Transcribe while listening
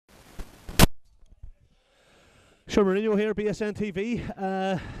Sure, Mourinho here, BSN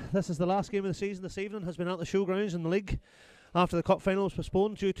TV. This is the last game of the season this evening. Has been at the showgrounds in the league after the cup final was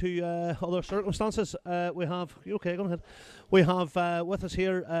postponed due to other circumstances. We have, you okay, go ahead. We have with us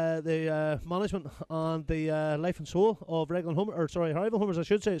here the management and the life and soul of Hville Homers, I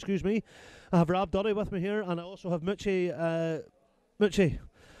should say, excuse me. I have Rab Duddy with me here, and I also have Mutchie.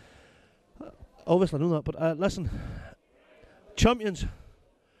 Obviously I know that, but listen, Champions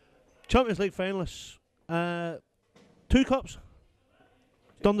League finalists, 2 cups,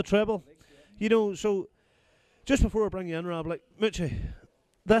 done the treble, you know. So just before I bring you in, Rab, like, Mutchie,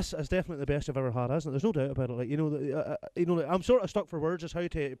 this is definitely the best you've ever had, isn't it? There's no doubt about it. Like, you know, I'm sort of stuck for words as how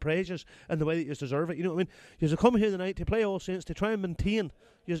to praise you in the way that you deserve it. You know what I mean? You come here tonight to play All Saints, to try and maintain.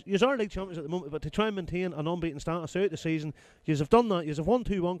 You are league champions at the moment, but to try and maintain an unbeaten status throughout the season. You have done that. You have won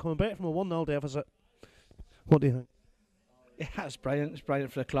 2-1, coming back from a 1-0 deficit. What do you think? Yeah, it's brilliant. It's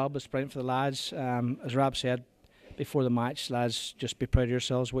brilliant for the club. It's brilliant for the lads. As Rab said before the match, lads, just be proud of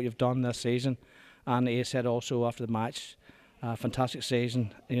yourselves, what you've done this season. And he said also after the match, fantastic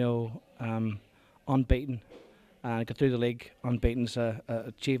season. You know, unbeaten, and got through the league unbeaten is a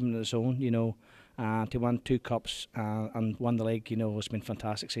achievement of its own. You know, to win 2 cups and win the league, you know, it's been a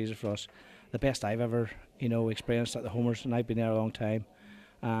fantastic season for us. The best I've ever, you know, experienced at the Homers, and I've been there a long time.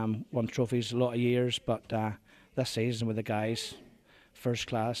 Won trophies a lot of years, but this season with the guys, first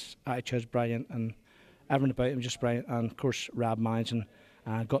class, attitude's brilliant, and everything about him just brilliant. And of course, Rab managing,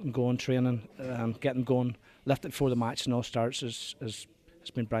 got them going, training, getting them going, left it before the match and all starts it's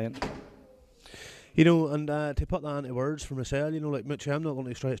been brilliant. You know, and to put that into words for myself, you know, like, Mitch, I'm not going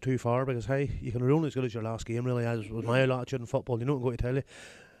to stretch too far, because hey, you can only as good as your last game, really, as was my attitude in football. You know what I'm going to tell you.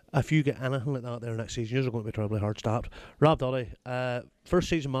 If you get anything like that there next season, you're going to be terribly hard stopped. Rab Duddy, first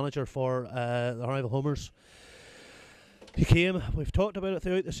season manager for the Hville Homers. He came, we've talked about it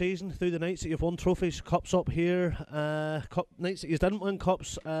throughout the season, through the nights that you've won trophies, cups up here, nights that you didn't win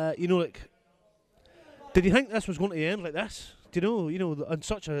cups. You know, like, did you think this was going to end like this? Do you know, on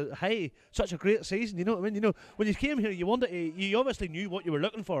such a great season? You know what I mean? You know, when you came here, you obviously knew what you were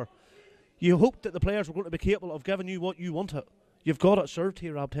looking for. You hoped that the players were going to be capable of giving you what you wanted. You've got it served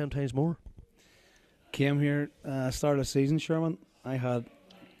here, Rab, 10 times more. Came here, start of the season, Sherman. I had a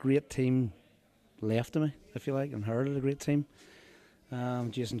great team left of me, if you like, inherited a great team.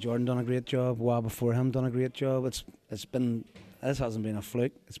 Jason Jordan done a great job. Wah before him done a great job. This hasn't been a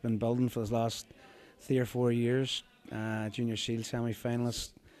fluke. It's been building for the last 3 or 4 years. Junior Shield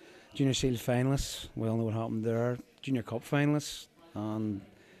semi-finalists, Junior Shield finalists. We all know what happened there. Junior Cup finalists, and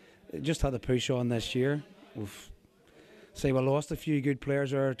it just had to push on this year. We lost a few good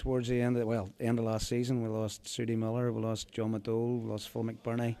players there towards the end of last season. We lost Sudi Miller, we lost John McDowell, we lost Phil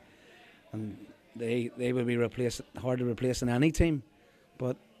McBurney, and they will be hard to replace in any team.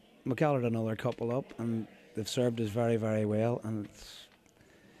 But McCallum had another couple up, and they've served us very, very well. And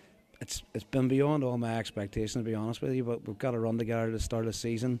it's been beyond all my expectations, to be honest with you. But we've got to run together at the start of the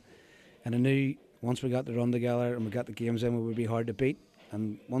season, and I knew once we got the run together and we got the games in, we would be hard to beat.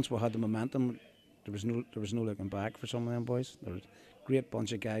 And once we had the momentum, there was no looking back for some of them boys. They're a great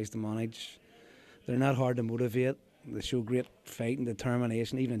bunch of guys to manage. They're not hard to motivate. They show great fight and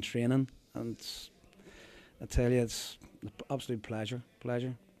determination, even in training. And I tell you, it's an absolute pleasure.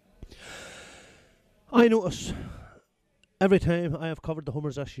 I notice every time I have covered the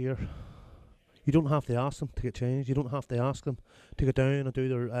Homers this year, you don't have to ask them to get changed. You don't have to ask them to get down and do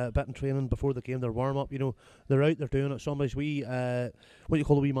their bit in training before the game, their warm up. You know, they're out, they're doing it. Somebody's what you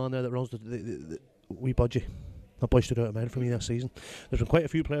call the wee man there that runs the wee budgie. That boy stood out a mile for me this season. There's been quite a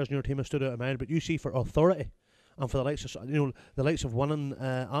few players in your team that stood out a mile, but you see, for authority and for the likes of winning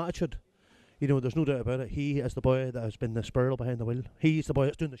attitude, you know, there's no doubt about it. He is the boy that has been the spurl behind the wheel. He's the boy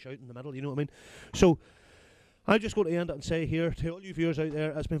that's doing the shout in the middle. You know what I mean? So I'm just going to end it and say here to all you viewers out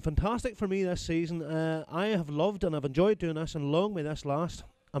there, it's been fantastic for me this season. I have loved and I've enjoyed doing this, and long may this last.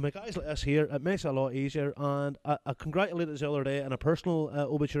 And with guys like this here, it makes it a lot easier. And I congratulated us the other day in a personal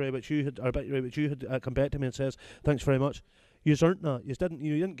obituary which you had come back to me and says, thanks very much. You earned that. You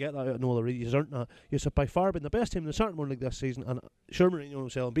didn't get that out of no other reason. You earned that. You've by far been the best team in the Certain League this season. And sure, Mourinho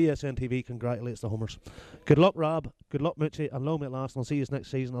himself and BSN TV congratulates the Homers. Good luck, Rab. Good luck, Mutchie. And long may it last. And I'll see you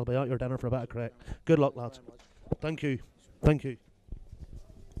next season. I'll be out your dinner for a bit of crack. Good luck, lads. Thank you.